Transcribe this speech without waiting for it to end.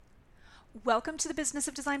Welcome to the Business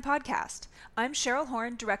of Design podcast. I'm Cheryl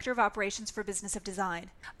Horn, Director of Operations for Business of Design.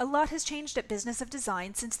 A lot has changed at Business of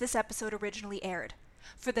Design since this episode originally aired.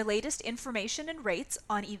 For the latest information and rates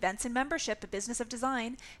on events and membership at Business of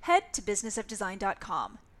Design, head to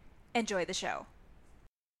businessofdesign.com. Enjoy the show.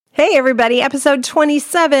 Hey everybody, episode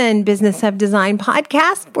 27, Business of Design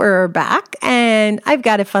podcast. We're back and I've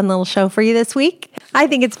got a fun little show for you this week. I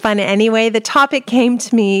think it's fun anyway. The topic came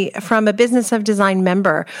to me from a Business of Design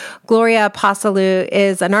member. Gloria Apostolou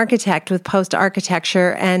is an architect with Post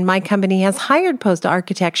Architecture, and my company has hired Post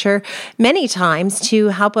Architecture many times to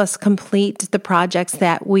help us complete the projects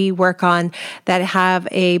that we work on that have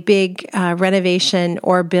a big renovation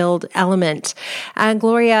or build element. And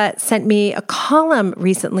Gloria sent me a column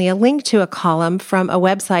recently, a link to a column from a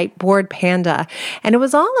website, Board Panda, and it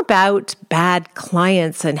was all about bad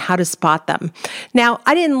clients and how to spot them. Now,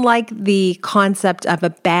 I didn't like the concept of a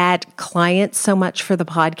bad client so much for the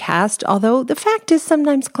podcast, although the fact is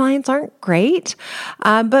sometimes clients aren't great,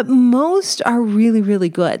 but most are really, really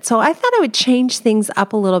good. So I thought I would change things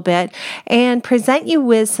up a little bit and present you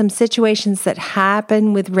with some situations that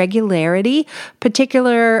happen with regularity,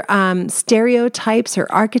 particular stereotypes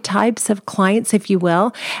or archetypes of clients, if you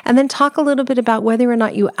will, and then talk a little bit about whether or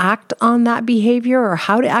not you act on that behavior or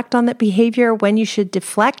how to act on that behavior, when you should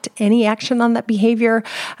deflect any action on that behavior,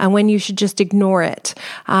 and when you should just ignore it.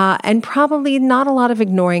 And probably not a lot of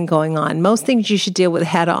ignoring going on. Most things you should deal with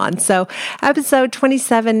head on. So episode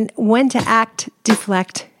 27, when to act,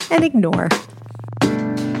 deflect, and ignore.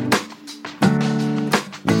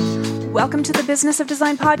 Welcome to the Business of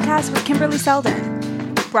Design podcast with Kimberly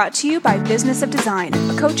Selden. Brought to you by Business of Design,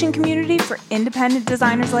 a coaching community for independent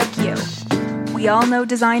designers like you. We all know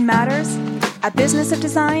design matters. At Business of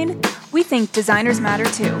Design, we think designers matter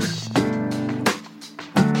too.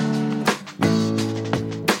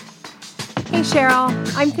 Hey Cheryl,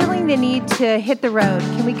 I'm feeling the need to hit the road.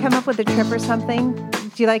 Can we come up with a trip or something?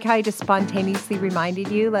 Do you like how I just spontaneously reminded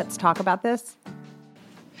you? Let's talk about this.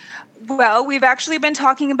 Well, we've actually been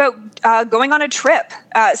talking about going on a trip.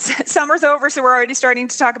 Summer's over, so we're already starting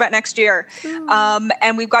to talk about next year.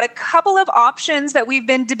 And we've got a couple of options that we've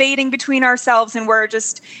been debating between ourselves, and we're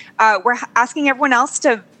asking everyone else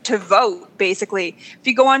to vote, basically. If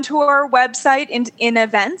you go onto our website in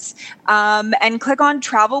events and click on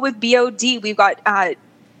Travel with BOD, we've got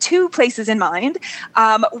two places in mind.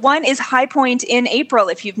 One is High Point in April.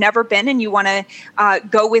 If you've never been and you want to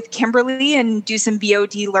go with Kimberly and do some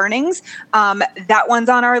BOD learnings, that one's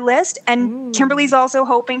on our list. And Kimberly's also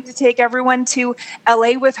hoping to take everyone to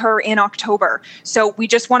LA with her in October. So we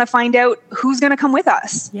just want to find out who's going to come with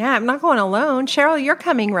us. Yeah, I'm not going alone. Cheryl, you're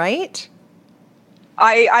coming, right?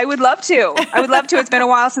 I would love to. It's been a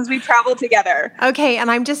while since we've traveled together. Okay, and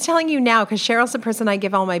I'm just telling you now, because Cheryl's the person I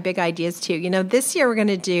give all my big ideas to. You know, this year we're going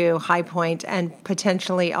to do High Point and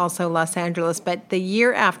potentially also Los Angeles, but the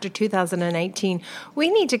year after 2019, we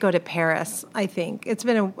need to go to Paris, I think. It's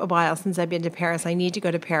been a while since I've been to Paris. I need to go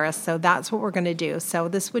to Paris, so that's what we're going to do. So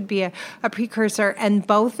this would be a precursor, and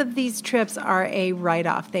both of these trips are a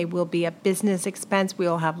write-off. They will be a business expense. We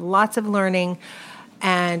will have lots of learning,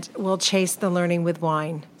 and we'll chase the learning with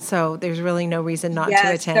wine. So there's really no reason not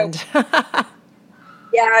to attend. So,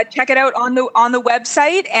 yeah, check it out on the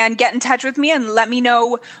website and get in touch with me and let me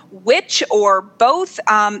know which or both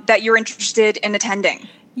that you're interested in attending.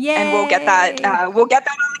 Yay! And we'll get that on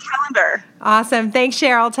the calendar. Awesome. Thanks,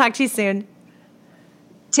 Cheryl. Talk to you soon.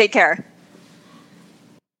 Take care.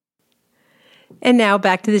 And now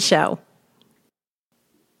back to the show.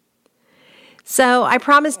 So I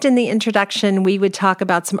promised in the introduction we would talk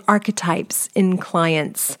about some archetypes in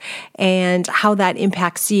clients and how that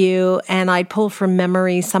impacts you. And I'd pull from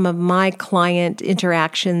memory some of my client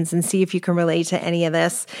interactions and see if you can relate to any of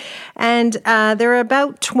this. And there are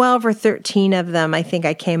about 12 or 13 of them I think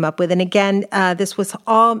I came up with. And again, this was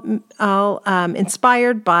all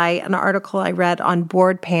inspired by an article I read on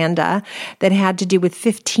Board Panda that had to do with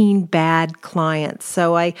 15 bad clients.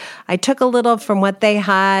 So I took a little from what they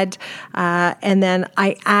had, and then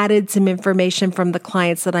I added some information from the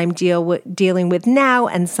clients that I'm dealing with now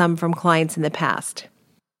and some from clients in the past.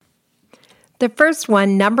 The first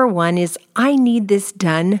one, number one, is I need this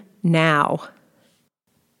done now.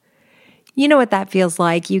 You know what that feels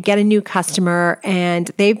like. You get a new customer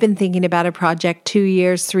and they've been thinking about a project 2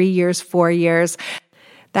 years, 3 years, 4 years.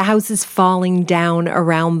 The house is falling down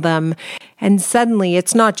around them And suddenly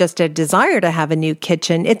it's not just a desire to have a new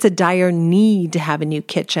kitchen, it's a dire need to have a new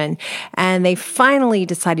kitchen. And they finally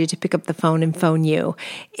decided to pick up the phone and phone you.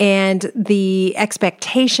 And the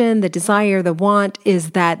expectation, the desire, the want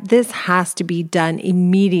is that this has to be done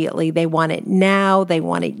immediately. They want it now, they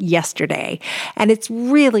want it yesterday. And it's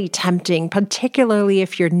really tempting, particularly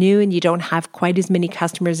if you're new and you don't have quite as many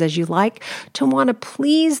customers as you like, to want to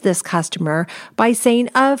please this customer by saying,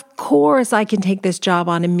 of course I can take this job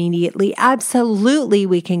on immediately. Absolutely,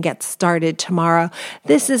 we can get started tomorrow.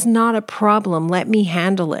 This is not a problem. Let me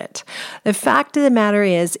handle it. The fact of the matter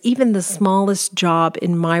is, even the smallest job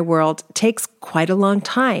in my world takes quite a long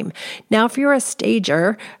time. Now, if you're a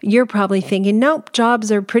stager, you're probably thinking, nope,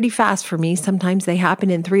 jobs are pretty fast for me. Sometimes they happen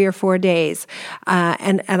in 3 or 4 days.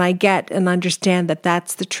 And I get and understand that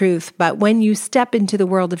that's the truth. But when you step into the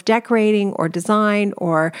world of decorating or design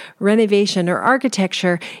or renovation or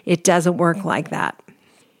architecture, it doesn't work like that.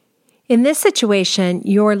 In this situation,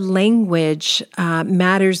 your language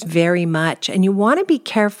matters very much, and you want to be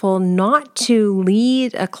careful not to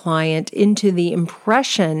lead a client into the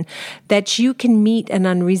impression that you can meet an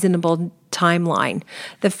unreasonable timeline.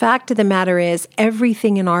 The fact of the matter is,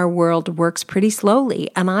 everything in our world works pretty slowly,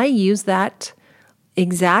 and I use that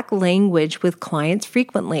exact language with clients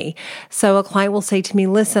frequently. So a client will say to me,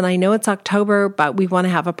 listen, I know it's October, but we want to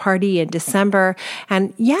have a party in December.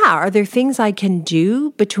 And yeah, are there things I can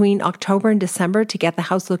do between October and December to get the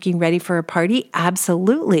house looking ready for a party?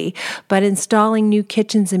 Absolutely. But installing new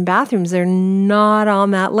kitchens and bathrooms are not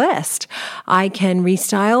on that list. I can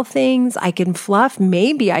restyle things. I can fluff.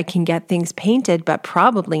 Maybe I can get things painted, but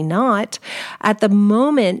probably not. At the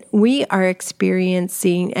moment, we are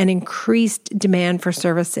experiencing an increased demand for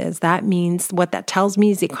services. That means what that tells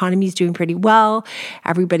me is the economy is doing pretty well.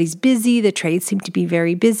 Everybody's busy. The trades seem to be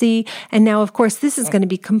very busy. And now, of course, this is going to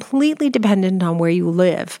be completely dependent on where you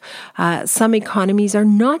live. Some economies are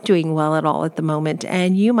not doing well at all at the moment,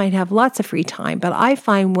 and you might have lots of free time. But I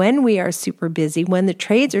find when we are super busy, when the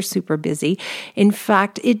trades are super busy, in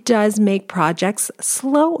fact, it does make projects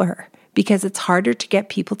slower, because it's harder to get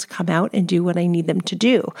people to come out and do what I need them to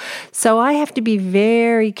do. So I have to be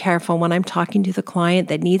very careful when I'm talking to the client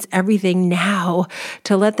that needs everything now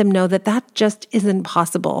to let them know that that just isn't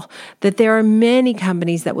possible, that there are many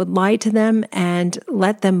companies that would lie to them and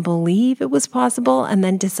let them believe it was possible and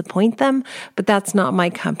then disappoint them, but that's not my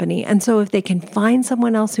company. And so if they can find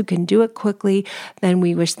someone else who can do it quickly, then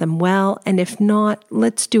we wish them well. And if not,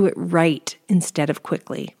 let's do it right instead of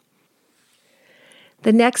quickly.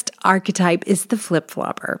 The next archetype is the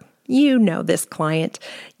flip-flopper. You know this client.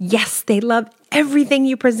 Yes, they love everything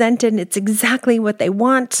you presented. It's exactly what they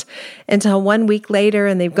want until 1 week later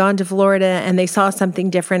and they've gone to Florida and they saw something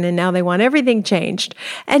different and now they want everything changed.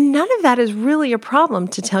 And none of that is really a problem,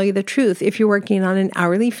 to tell you the truth, if you're working on an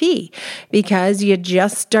hourly fee, because you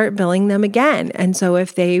just start billing them again. And so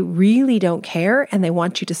if they really don't care and they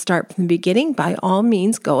want you to start from the beginning, by all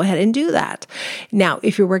means, go ahead and do that. Now,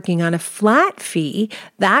 if you're working on a flat fee,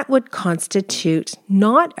 that would constitute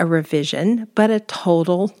not a revision, but a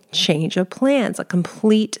total change of plans, a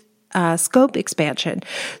complete scope expansion.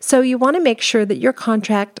 So you want to make sure that your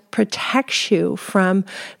contract protects you from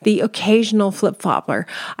the occasional flip-flopper.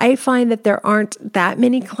 I find that there aren't that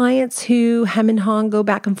many clients who hem and haw go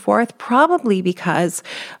back and forth, probably because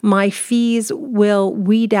my fees will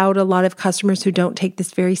weed out a lot of customers who don't take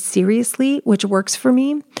this very seriously, which works for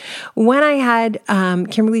me. When I had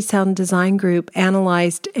Kimberly Sound Design Group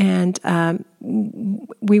analyzed and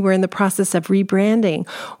we were in the process of rebranding,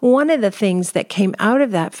 one of the things that came out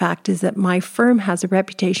of that fact is that my firm has a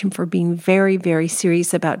reputation for being very, very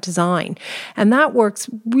serious about design. And that works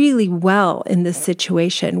really well in this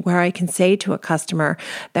situation, where I can say to a customer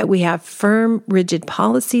that we have firm, rigid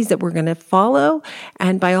policies that we're going to follow.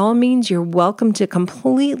 And by all means, you're welcome to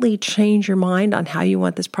completely change your mind on how you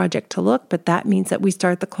want this project to look. But that means that we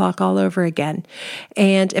start the clock all over again.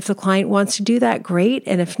 And if the client wants to do that, great.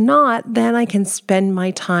 And if not, then I can spend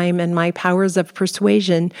my time and my powers of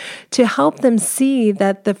persuasion to help them see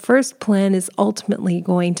that the first plan is ultimately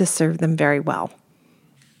going to serve them very well.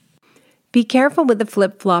 Be careful with the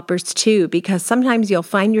flip-floppers too, because sometimes you'll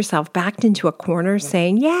find yourself backed into a corner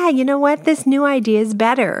saying, yeah, you know what, this new idea is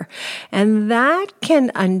better. And that can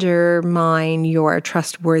undermine your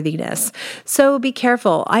trustworthiness. So be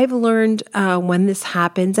careful. I've learned when this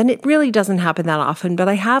happens, and it really doesn't happen that often, but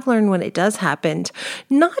I have learned when it does happen,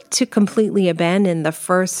 not to completely abandon the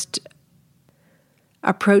first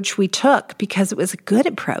approach we took because it was a good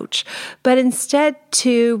approach, but instead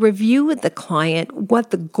to review with the client what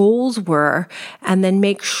the goals were and then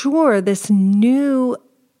make sure this new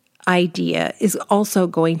idea is also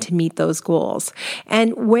going to meet those goals.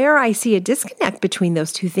 And where I see a disconnect between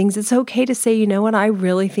those two things, it's okay to say, you know what, I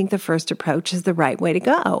really think the first approach is the right way to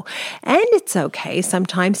go. And it's okay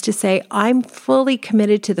sometimes to say, I'm fully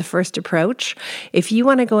committed to the first approach. If you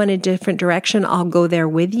want to go in a different direction, I'll go there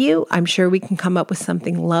with you. I'm sure we can come up with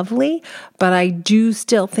something lovely, but I do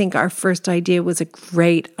still think our first idea was a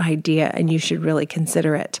great idea and you should really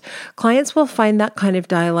consider it. Clients will find that kind of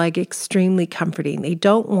dialogue extremely comforting. They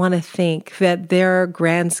don't want to think that their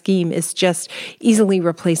grand scheme is just easily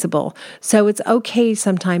replaceable. So it's okay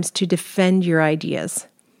sometimes to defend your ideas.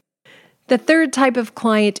 The third type of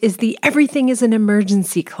client is the everything is an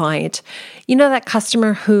emergency client. You know, that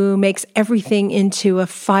customer who makes everything into a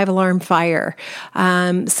 5-alarm fire.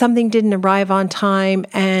 Something didn't arrive on time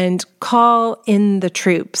and call in the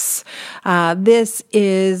troops. This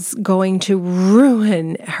is going to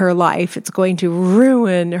ruin her life. It's going to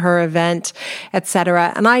ruin her event,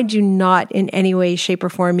 etc. And I do not in any way, shape, or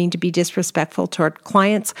form mean to be disrespectful toward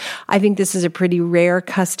clients. I think this is a pretty rare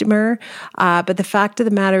customer. But the fact of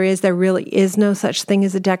the matter is there really is no such thing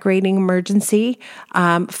as a decorating emergency.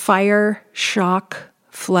 Fire, shock,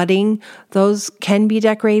 flooding, those can be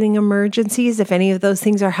decorating emergencies if any of those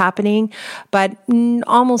things are happening, but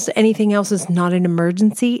almost anything else is not an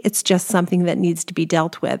emergency. It's just something that needs to be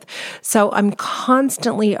dealt with. So I'm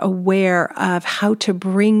constantly aware of how to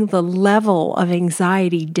bring the level of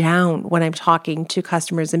anxiety down when I'm talking to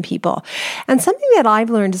customers and people. And something that I've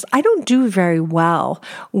learned is I don't do very well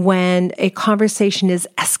when a conversation is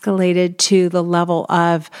escalated to the level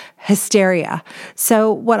of hysteria.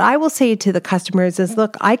 So what I will say to the customers is,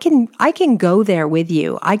 look, I can go there with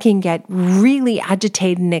you. I can get really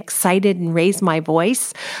agitated and excited and raise my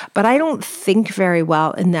voice, but I don't think very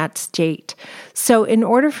well in that state. So in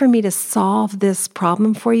order for me to solve this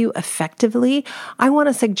problem for you effectively, I want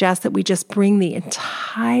to suggest that we just bring the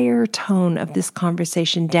entire tone of this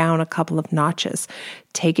conversation down a couple of notches.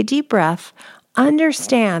 Take a deep breath.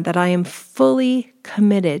 Understand that I am fully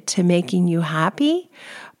committed to making you happy,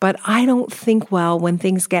 but I don't think well when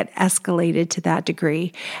things get escalated to that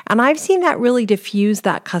degree. And I've seen that really diffuse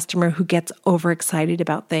that customer who gets overexcited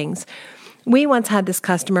about things. We once had this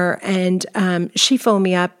customer and she phoned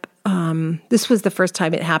me up. This was the first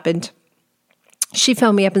time it happened. She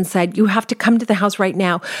phoned me up and said, you have to come to the house right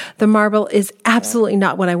now. The marble is absolutely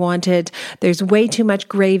not what I wanted. There's way too much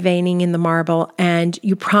gray veining in the marble, and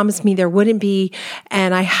you promised me there wouldn't be,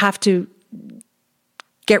 and I have to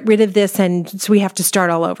get rid of this, and so we have to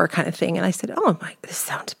start all over kind of thing. And I said, oh my, this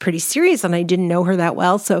sounds pretty serious, and I didn't know her that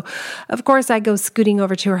well. So of course I go scooting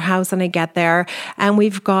over to her house and I get there, and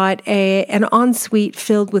we've got an ensuite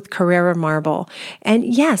filled with Carrara marble. And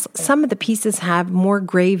yes, some of the pieces have more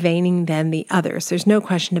gray veining than the others. There's no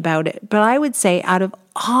question about it. But I would say out of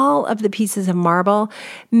all of the pieces of marble,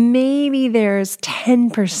 maybe there's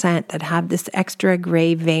 10% that have this extra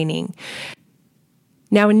gray veining.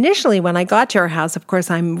 Now, initially, when I got to her house, of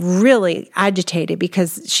course, I'm really agitated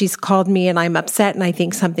because she's called me and I'm upset and I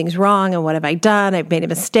think something's wrong. And what have I done? I've made a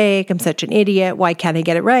mistake. I'm such an idiot. Why can't I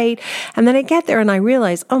get it right? And then I get there and I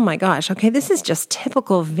realize, oh my gosh, okay, this is just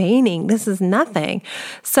typical veining. This is nothing.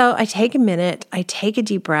 So I take a minute, I take a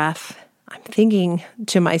deep breath. I'm thinking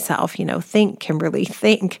to myself, think, Kimberly,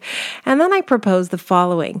 think. And then I propose the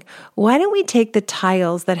following. Why don't we take the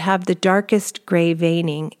tiles that have the darkest gray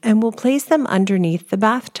veining and we'll place them underneath the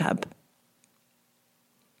bathtub?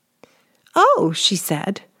 Oh, she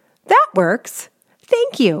said, that works.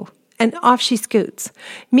 Thank you. And off she scoots.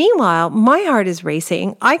 Meanwhile, my heart is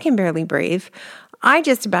racing. I can barely breathe. I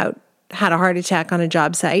just about had a heart attack on a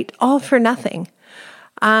job site, all for nothing.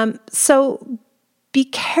 So be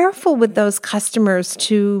careful with those customers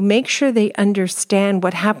to make sure they understand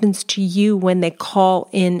what happens to you when they call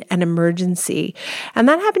in an emergency. And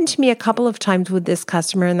that happened to me a couple of times with this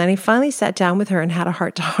customer. And then I finally sat down with her and had a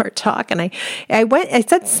heart-to-heart talk. And I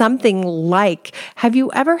said something like, have you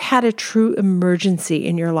ever had a true emergency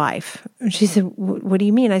in your life? And she said, what do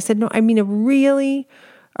you mean? I said, no, I mean a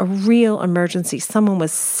real emergency. Someone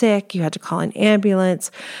was sick. You had to call an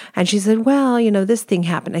ambulance. And she said, well, this thing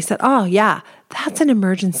happened. I said, oh yeah, that's an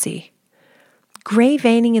emergency. Gray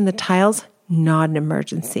veining in the tiles, not an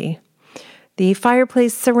emergency. The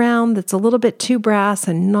fireplace surround that's a little bit too brass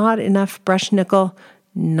and not enough brushed nickel,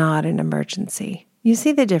 not an emergency. You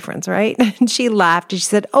see the difference, right? And she laughed and she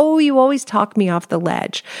said, oh, you always talk me off the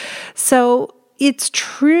ledge. So it's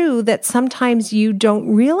true that sometimes you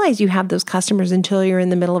don't realize you have those customers until you're in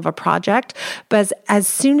the middle of a project. But as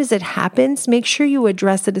soon as it happens, make sure you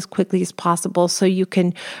address it as quickly as possible so you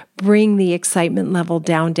can bring the excitement level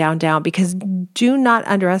down, because do not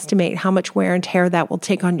underestimate how much wear and tear that will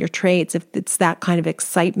take on your trades if it's that kind of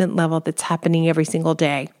excitement level that's happening every single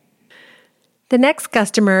day. The next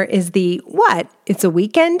customer is the what? It's a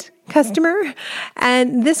weekend customer.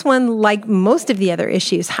 And this one, like most of the other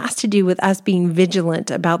issues, has to do with us being vigilant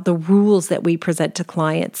about the rules that we present to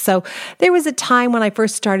clients. So there was a time when I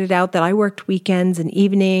first started out that I worked weekends and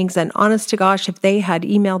evenings, and honest to gosh, if they had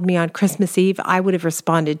emailed me on Christmas Eve, I would have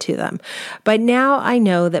responded to them. But now I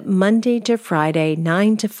know that Monday to Friday,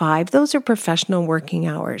 9 to 5, those are professional working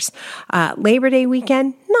hours. Labor Day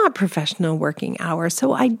weekend, not professional working hours.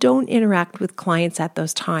 So I don't interact with clients at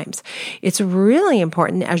those times. It's really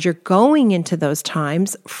important as you're going into those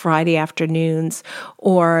times, Friday afternoons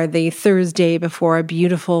or the Thursday before a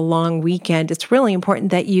beautiful long weekend, it's really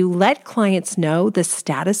important that you let clients know the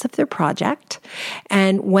status of their project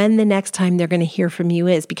and when the next time they're going to hear from you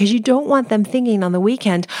is, because you don't want them thinking on the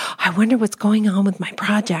weekend, I wonder what's going on with my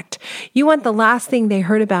project. You want the last thing they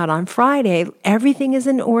heard about on Friday. Everything is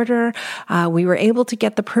in order. We were able to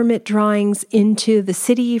get the permit drawings into the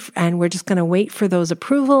city and we're just going to wait for those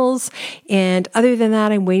approvals. And other than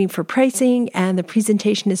that, I'm waiting for pricing and the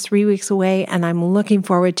presentation is 3 weeks away and I'm looking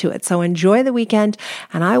forward to it. So enjoy the weekend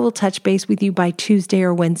and I will touch base with you by Tuesday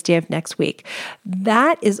or Wednesday of next week.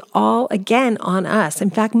 That is all, again, on us. In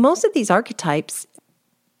fact, most of these archetypes,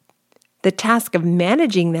 the task of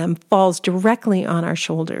managing them falls directly on our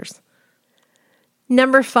shoulders.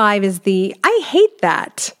 Number 5 is the I hate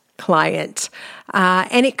that client.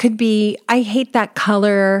 And it could be, I hate that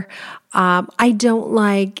color. I don't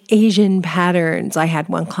like Asian patterns. I had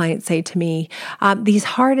one client say to me, these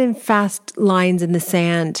hard and fast lines in the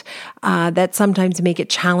sand that sometimes make it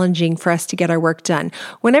challenging for us to get our work done.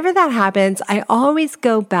 Whenever that happens, I always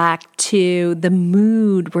go back to the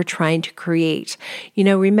mood we're trying to create. You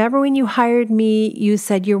know, remember when you hired me, you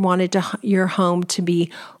said you wanted your home to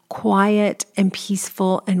be quiet and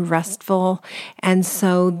peaceful and restful. And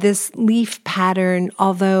so this leaf pattern,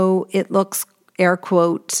 although it looks air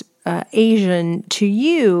quote Asian to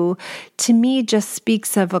you, to me just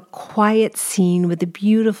speaks of a quiet scene with a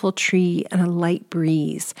beautiful tree and a light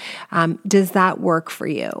breeze. Does that work for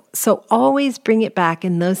you? So always bring it back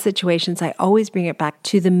in those situations. I always bring it back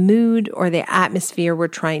to the mood or the atmosphere we're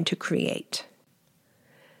trying to create.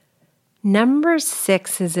 Number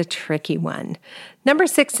 6 is a tricky one. Number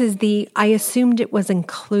 6 is the I assumed it was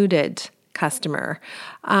included customer.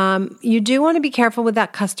 You do want to be careful with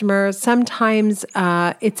that customer. Sometimes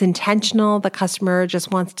it's intentional. The customer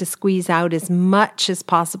just wants to squeeze out as much as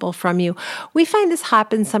possible from you. We find this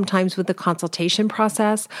happens sometimes with the consultation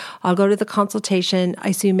process. I'll go to the consultation. I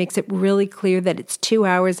assume makes it really clear that it's 2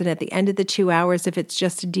 hours. And at the end of the 2 hours, if it's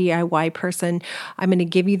just a DIY person, I'm going to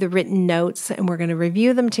give you the written notes and we're going to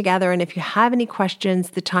review them together. And if you have any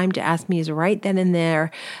questions, the time to ask me is right then and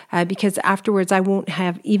there, because afterwards I won't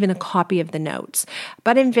have even a copy of the notes.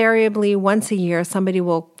 But invariably, once a year, somebody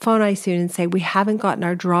will phone iSoon and say, we haven't gotten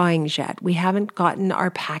our drawings yet. We haven't gotten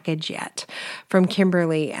our package yet from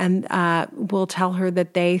Kimberly. And we'll tell her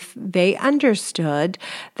that they understood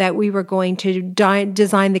that we were going to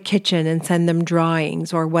design the kitchen and send them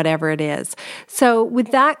drawings or whatever it is. So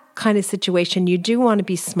with that kind of situation, you do want to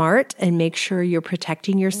be smart and make sure you're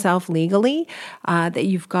protecting yourself legally, that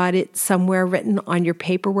you've got it somewhere written on your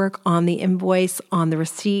paperwork, on the invoice, on the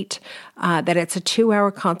receipt, that it's a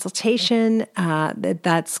 2-hour consultation,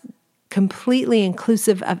 that's completely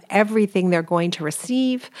inclusive of everything they're going to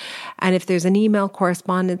receive. And if there's an email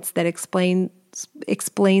correspondence that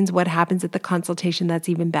explains what happens at the consultation, that's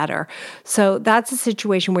even better. So that's a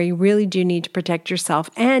situation where you really do need to protect yourself.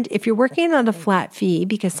 And if you're working on a flat fee,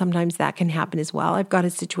 because sometimes that can happen as well. I've got a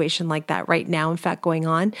situation like that right now, in fact, going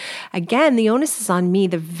on. Again, the onus is on me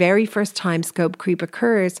the very first time scope creep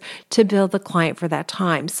occurs to bill the client for that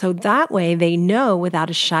time. So that way they know without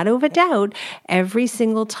a shadow of a doubt, every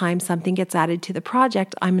single time something gets added to the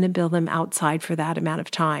project, I'm going to bill them outside for that amount of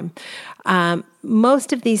time.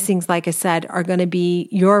 Most of these things, like I said, are going to be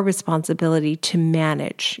your responsibility to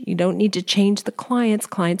manage. You don't need to change the clients.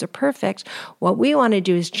 Clients are perfect. What we want to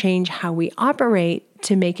do is change how we operate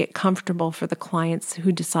to make it comfortable for the clients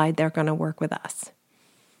who decide they're going to work with us.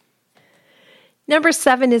 Number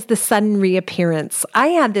 7 is the sudden reappearance. I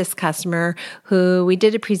had this customer who we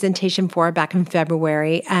did a presentation for back in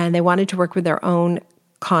February, and they wanted to work with their own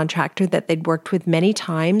contractor that they'd worked with many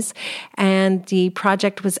times, and the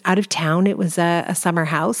project was out of town. It was a summer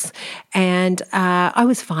house, and I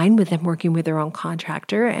was fine with them working with their own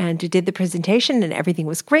contractor, and did the presentation, and everything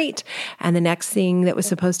was great. And the next thing that was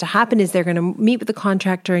supposed to happen is they're going to meet with the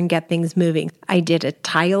contractor and get things moving. I did a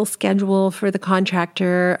tile schedule for the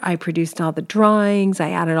contractor. I produced all the drawings.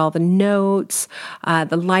 I added all the notes.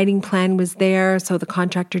 The lighting plan was there, so the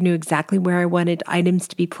contractor knew exactly where I wanted items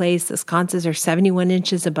to be placed. The sconces are 71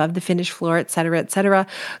 inches above the finished floor, et cetera, et cetera.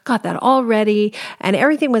 Got that all ready, and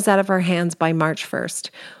everything was out of our hands by March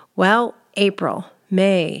 1st. Well, April,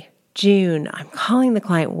 May, June, I'm calling the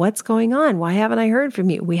client. What's going on? Why haven't I heard from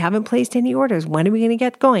you? We haven't placed any orders. When are we going to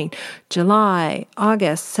get going? July,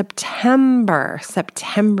 August, September.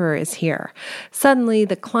 September is here. Suddenly,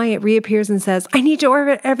 the client reappears and says, I need to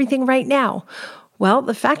order everything right now. Well,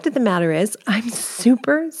 the fact of the matter is I'm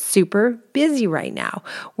super, super busy right now.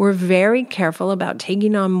 We're very careful about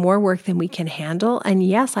taking on more work than we can handle. And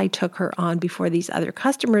yes, I took her on before these other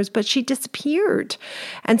customers, but she disappeared.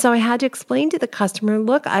 And so I had to explain to the customer,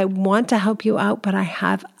 look, I want to help you out, but I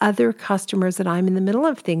have other customers that I'm in the middle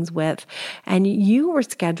of things with. And you were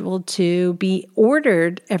scheduled to be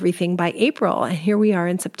ordered everything by April. And here we are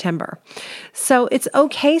in September. So it's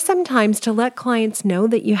okay sometimes to let clients know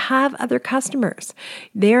that you have other customers.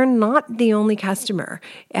 They're not the only customer.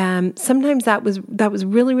 Sometimes that was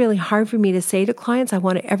really, really hard for me to say to clients. I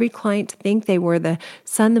wanted every client to think they were the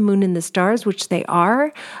sun, the moon, and the stars, which they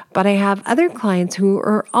are. But I have other clients who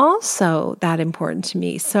are also that important to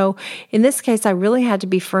me. So in this case, I really had to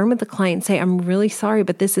be firm with the client and say, I'm really sorry,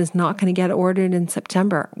 but this is not going to get ordered in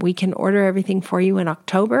September. We can order everything for you in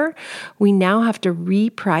October. We now have to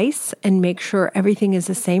reprice and make sure everything is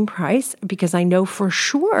the same price, because I know for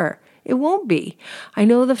sure it won't be. I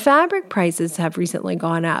know the fabric prices have recently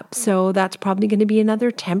gone up, so that's probably going to be another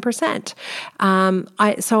 10%.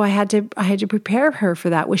 So I had to prepare her for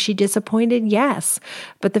that. Was she disappointed? Yes.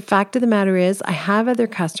 But the fact of the matter is, I have other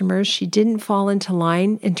customers. She didn't fall into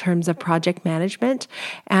line in terms of project management,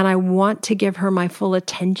 and I want to give her my full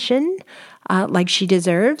attention, like she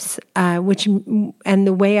deserves, and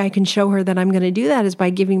the way I can show her that I'm going to do that is by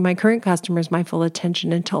giving my current customers my full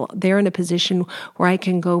attention until they're in a position where I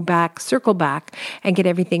can go back, circle back, and get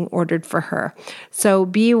everything ordered for her. So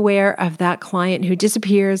be aware of that client who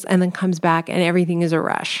disappears and then comes back and everything is a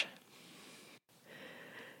rush.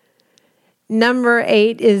 Number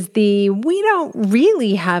 8 is we don't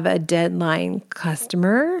really have a deadline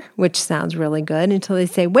customer, which sounds really good until they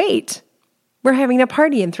say, wait, we're having a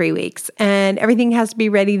party in 3 weeks and everything has to be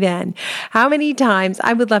ready then. How many times,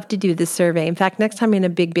 I would love to do this survey. In fact, next time in a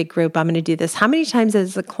big group, I'm going to do this. How many times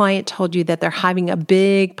has the client told you that they're having a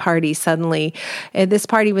big party suddenly? This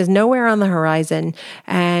party was nowhere on the horizon,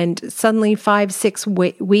 and suddenly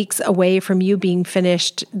 5-6 weeks away from you being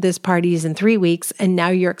finished, this party is in 3 weeks, and now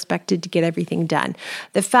you're expected to get everything done.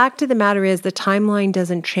 The fact of the matter is the timeline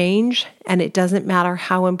doesn't change, and it doesn't matter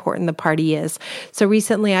how important the party is. So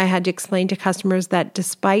recently I had to explain to customers that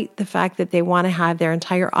despite the fact that they want to have their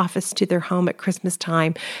entire office to their home at Christmas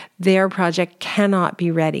time, their project cannot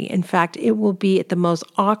be ready. In fact, it will be at the most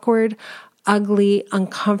awkward, ugly,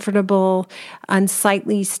 uncomfortable,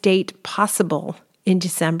 unsightly state possible in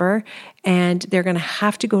December, and they're going to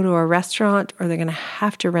have to go to a restaurant or they're going to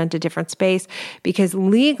have to rent a different space, because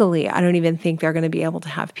legally, I don't even think they're going to be able to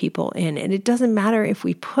have people in. And it doesn't matter if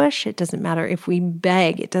we push, it doesn't matter if we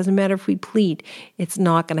beg, it doesn't matter if we plead, it's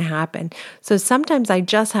not going to happen. So sometimes I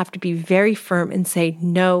just have to be very firm and say,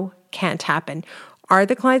 no, can't happen. Are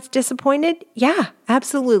the clients disappointed? Yeah,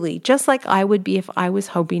 absolutely. Just like I would be if I was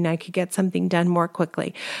hoping I could get something done more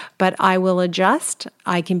quickly. But I will adjust.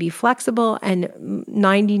 I can be flexible, and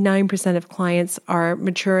 99% of clients are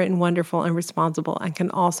mature and wonderful and responsible and can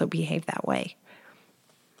also behave that way.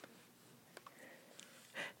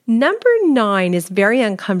 Number 9 is very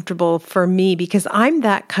uncomfortable for me because I'm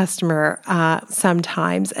that customer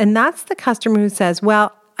sometimes. And that's the customer who says,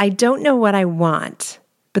 well, I don't know what I want,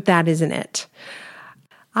 but that isn't it.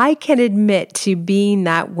 I can admit to being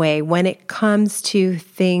that way when it comes to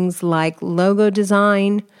things like logo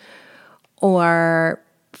design or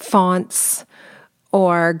fonts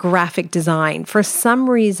or graphic design. For some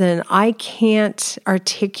reason, I can't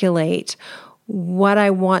articulate what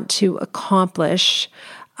I want to accomplish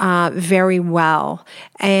very well.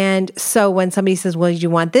 And so when somebody says, well, do you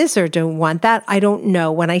want this or don't want that? I don't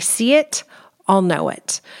know. When I see it, I'll know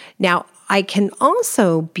it. Now, I can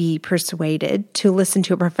also be persuaded to listen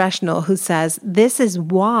to a professional who says, this is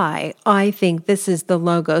why I think this is the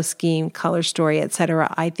logo scheme, color story,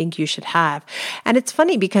 etc. I think you should have. And it's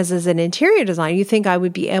funny because as an interior designer, you think I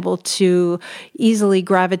would be able to easily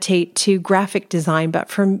gravitate to graphic design, but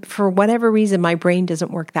for whatever reason, my brain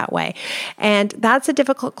doesn't work that way. And that's a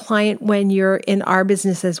difficult client when you're in our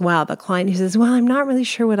business as well. The client who says, well, I'm not really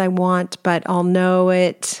sure what I want, but I'll know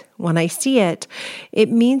it when I see it.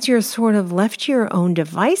 It means you're sort of left to your own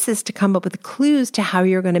devices to come up with clues to how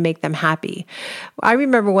you're going to make them happy. I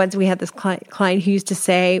remember once we had this client who used to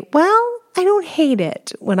say, well, I don't hate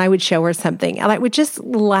it when I would show her something, and I would just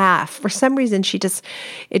laugh. For some reason,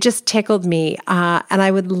 it just tickled me, and I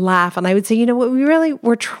would laugh, and I would say, you know what, we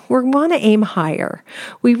want to aim higher.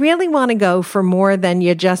 We really want to go for more than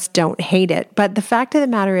you just don't hate it. But the fact of the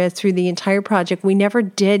matter is, through the entire project, we never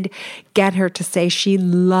did get her to say she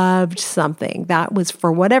loved something. That was,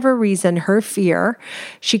 for whatever reason, her fear.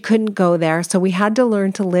 She couldn't go there, so we had to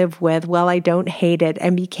learn to live with, well, I don't hate it,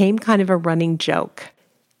 and became kind of a running joke.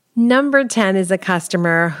 Number 10 is a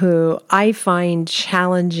customer who I find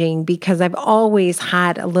challenging because I've always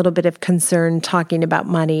had a little bit of concern talking about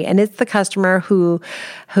money. And it's the customer who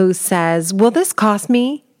says, will this cost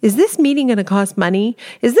me? Is this meeting going to cost money?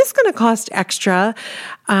 Is this going to cost extra?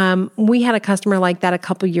 We had a customer like that a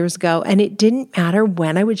couple years ago, and it didn't matter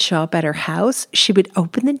when I would show up at her house. She would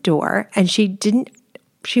open the door and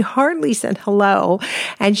she hardly said hello.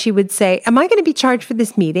 And she would say, am I going to be charged for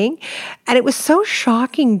this meeting? And it was so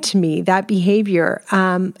shocking to me, that behavior.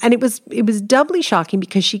 And it was doubly shocking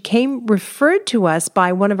because she came referred to us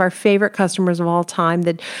by one of our favorite customers of all time,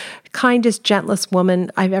 the kindest, gentlest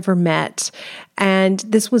woman I've ever met. And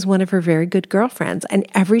this was one of her very good girlfriends. And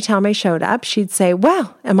every time I showed up, she'd say,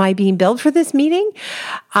 well, am I being billed for this meeting?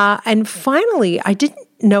 And finally, I didn't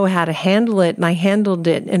know how to handle it, and I handled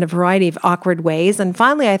it in a variety of awkward ways. And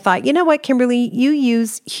finally, I thought, you know what, Kimberly, you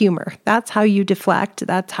use humor. That's how you deflect.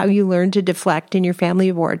 That's how you learn to deflect in your family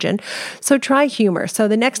of origin. So try humor. So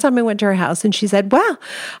the next time I went to her house and she said, well,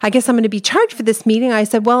 I guess I'm going to be charged for this meeting. I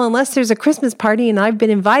said, well, unless there's a Christmas party and I've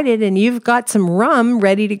been invited and you've got some rum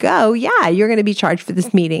ready to go, yeah, you're going to be charged for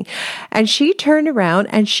this meeting. And she turned around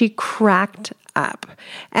and she cracked up.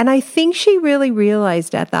 And I think she really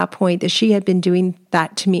realized at that point that she had been doing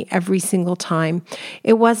that to me every single time.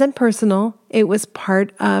 It wasn't personal. It was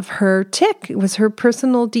part of her tick. It was her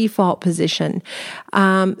personal default position.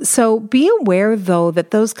 So be aware, though,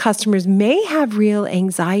 that those customers may have real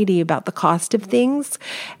anxiety about the cost of things.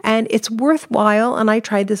 And it's worthwhile, and I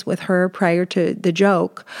tried this with her prior to the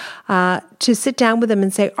joke, to sit down with them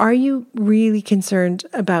and say, are you really concerned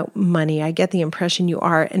about money? I get the impression you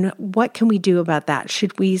are. And what can we do about that?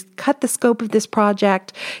 Should we cut the scope of this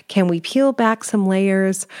project? Can we peel back some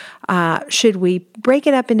layers? Should we break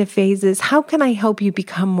it up into phases? How can I help you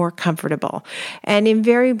become more comfortable? And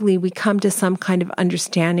invariably, we come to some kind of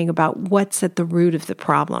understanding about what's at the root of the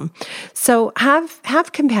problem. So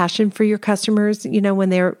have compassion for your customers, when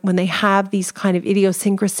they have these kind of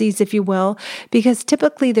idiosyncrasies, if you will, because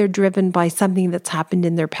typically they're driven by something that's happened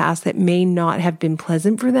in their past that may not have been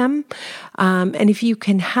pleasant for them. And if you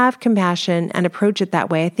can have compassion and approach it that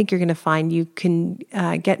way, I think you're going to find you can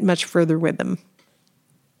get much further with them.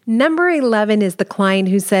 Number 11 is the client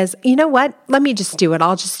who says, you know what, let me just do it.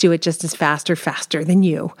 I'll just do it just as faster than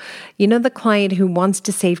you. The client who wants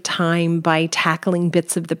to save time by tackling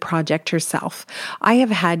bits of the project herself. I have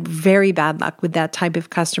had very bad luck with that type of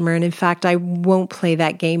customer. And in fact, I won't play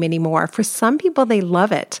that game anymore. For some people, they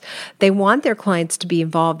love it. They want their clients to be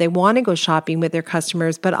involved. They want to go shopping with their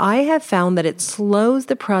customers. But I have found that it slows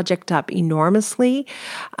the project up enormously.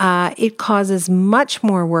 It causes much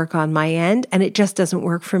more work on my end, and it just doesn't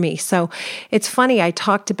work for me. So it's funny, I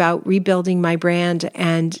talked about rebuilding my brand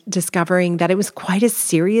and discovering that it was quite a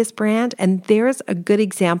serious brand. And there's a good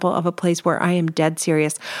example of a place where I am dead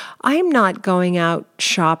serious. I'm not going out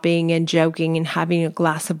shopping and joking and having a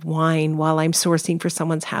glass of wine while I'm sourcing for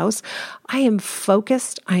someone's house. I am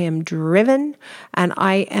focused, I am driven, and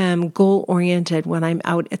I am goal-oriented when I'm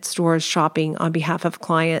out at stores shopping on behalf of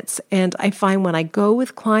clients. And I find when I go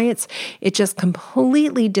with clients, it just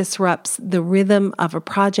completely disrupts the rhythm of a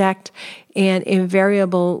project and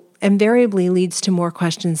invariably leads to more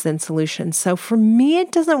questions than solutions. So for me,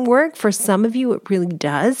 it doesn't work. For some of you, it really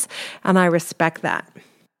does, and I respect that.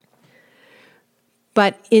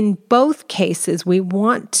 But in both cases, we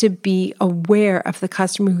want to be aware of the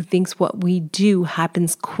customer who thinks what we do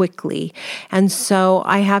happens quickly. And so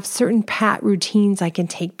I have certain pat routines I can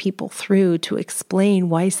take people through to explain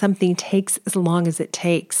why something takes as long as it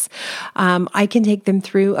takes. I can take them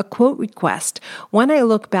through a quote request. When I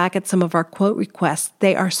look back at some of our quote requests,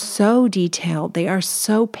 they are so detailed. They are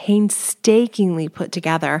so painstakingly put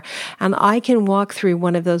together. And I can walk through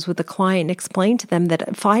one of those with a client and explain to them that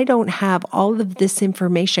if I don't have all of this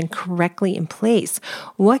information correctly in place,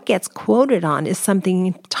 what gets quoted on is something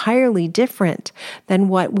entirely different than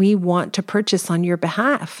what we want to purchase on your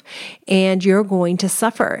behalf. And you're going to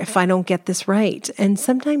suffer if I don't get this right. And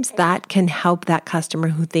sometimes that can help that customer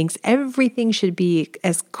who thinks everything should be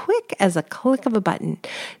as quick as a click of a button.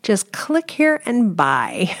 Just click here and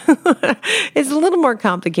buy. It's a little more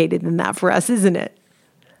complicated than that for us, isn't it?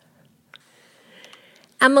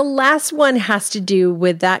 And the last one has to do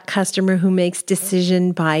with that customer who makes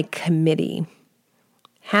decision by committee.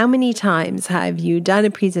 How many times have you done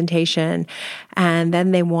a presentation and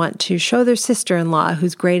then they want to show their sister-in-law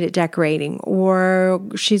who's great at decorating, or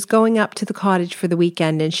she's going up to the cottage for the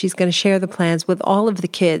weekend and she's going to share the plans with all of the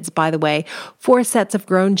kids, by the way, 4 sets of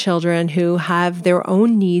grown children who have their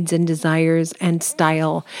own needs and desires and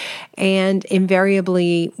style. And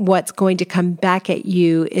invariably, what's going to come back at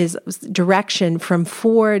you is direction from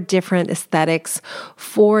 4 different aesthetics,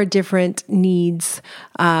 4 different needs,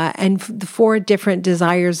 and 4 different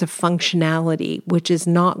desires of functionality, which is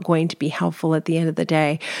not going to be helpful at the end of the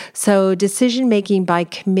day. So decision making by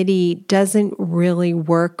committee doesn't really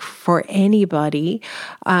work for anybody,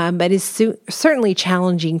 but is certainly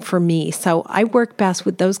challenging for me. So I work best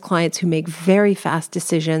with those clients who make very fast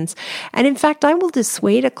decisions. And in fact, I will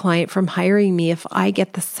dissuade a client from hiring me if I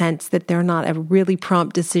get the sense that they're not a really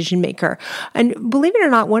prompt decision maker. And believe it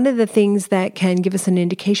or not, one of the things that can give us an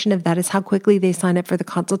indication of that is how quickly they sign up for the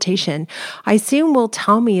consultation. I soon will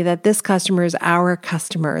tell me that this customer is our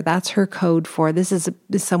customer. That's her code for this is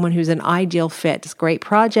someone who's an ideal fit. It's a great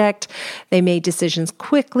project. They made decisions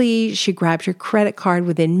quickly. She grabbed your credit card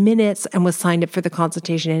within minutes and was signed up for the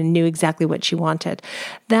consultation and knew exactly what she wanted.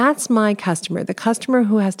 That's my customer. The customer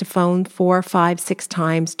who has to phone 4, 5, 6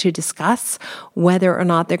 times to discuss whether or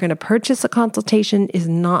not they're going to purchase a consultation is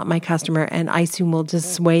not my customer, and I soon will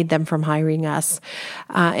dissuade them from hiring us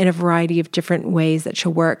in a variety of different ways that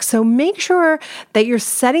should work. So make sure that you're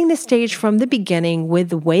setting the stage from the beginning with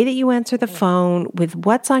the way that you answer the phone, with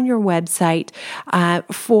what's on your website,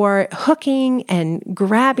 for hooking and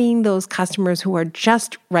grabbing those customers who are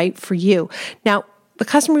just right for you. Now, the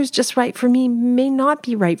customer who's just right for me may not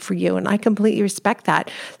be right for you, and I completely respect that.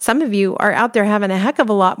 Some of you are out there having a heck of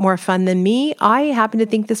a lot more fun than me. I happen to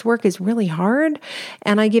think this work is really hard,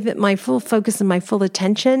 and I give it my full focus and my full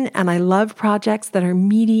attention, and I love projects that are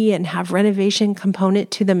meaty and have renovation component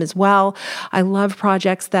to them as well. I love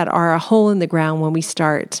projects that are a hole in the ground when we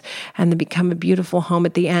start, and they become a beautiful home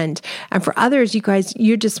at the end. And for others, you guys,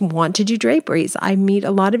 you just want to do draperies. I meet a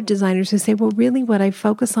lot of designers who say, well, really what I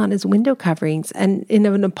focus on is window coverings, and in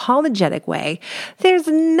an apologetic way. There's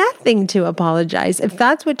nothing to apologize. If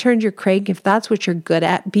that's what turns your crank, if that's what you're good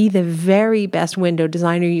at, be the very best window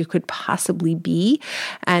designer you could possibly be.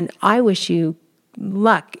 And I wish you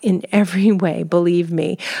luck in every way, believe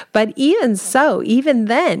me. But even so, even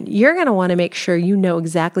then, you're going to want to make sure you know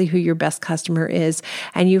exactly who your best customer is,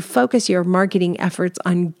 and you focus your marketing efforts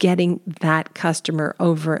on getting that customer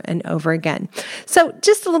over and over again. So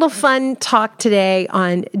just a little fun talk today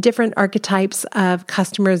on different archetypes of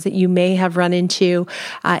customers that you may have run into.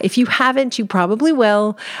 If you haven't, you probably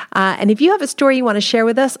will. And if you have a story you want to share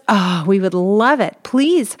with us, we would love it.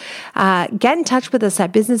 Please get in touch with us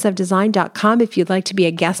at businessofdesign.com if you'd like to be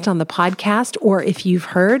a guest on the podcast, or if you've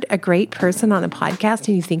heard a great person on a podcast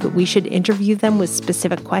and you think that we should interview them with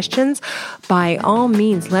specific questions, by all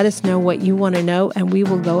means, let us know what you want to know and we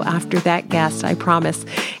will go after that guest, I promise.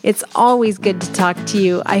 It's always good to talk to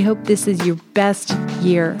you. I hope this is your best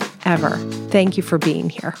year ever. Thank you for being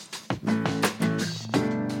here.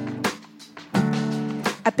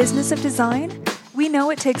 At Business of Design, we know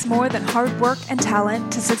it takes more than hard work and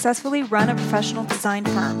talent to successfully run a professional design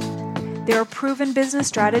firm. There are proven business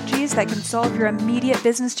strategies that can solve your immediate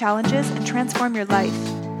business challenges and transform your life.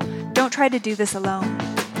 Don't try to do this alone.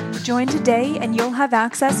 Join today and you'll have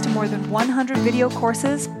access to more than 100 video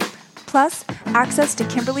courses, plus access to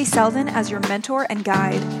Kimberly Selden as your mentor and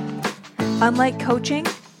guide. Unlike coaching,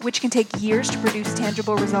 which can take years to produce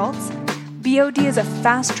tangible results, BOD is a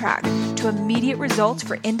fast track to immediate results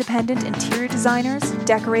for independent interior designers,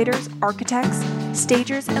 decorators, architects,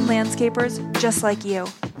 stagers, and landscapers just like you.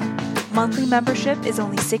 Monthly membership is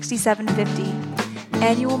only $67.50.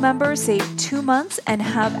 Annual members save 2 months and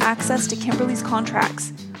have access to Kimberly's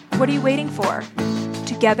contracts. What are you waiting for?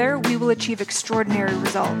 Together, we will achieve extraordinary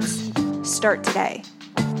results. Start today.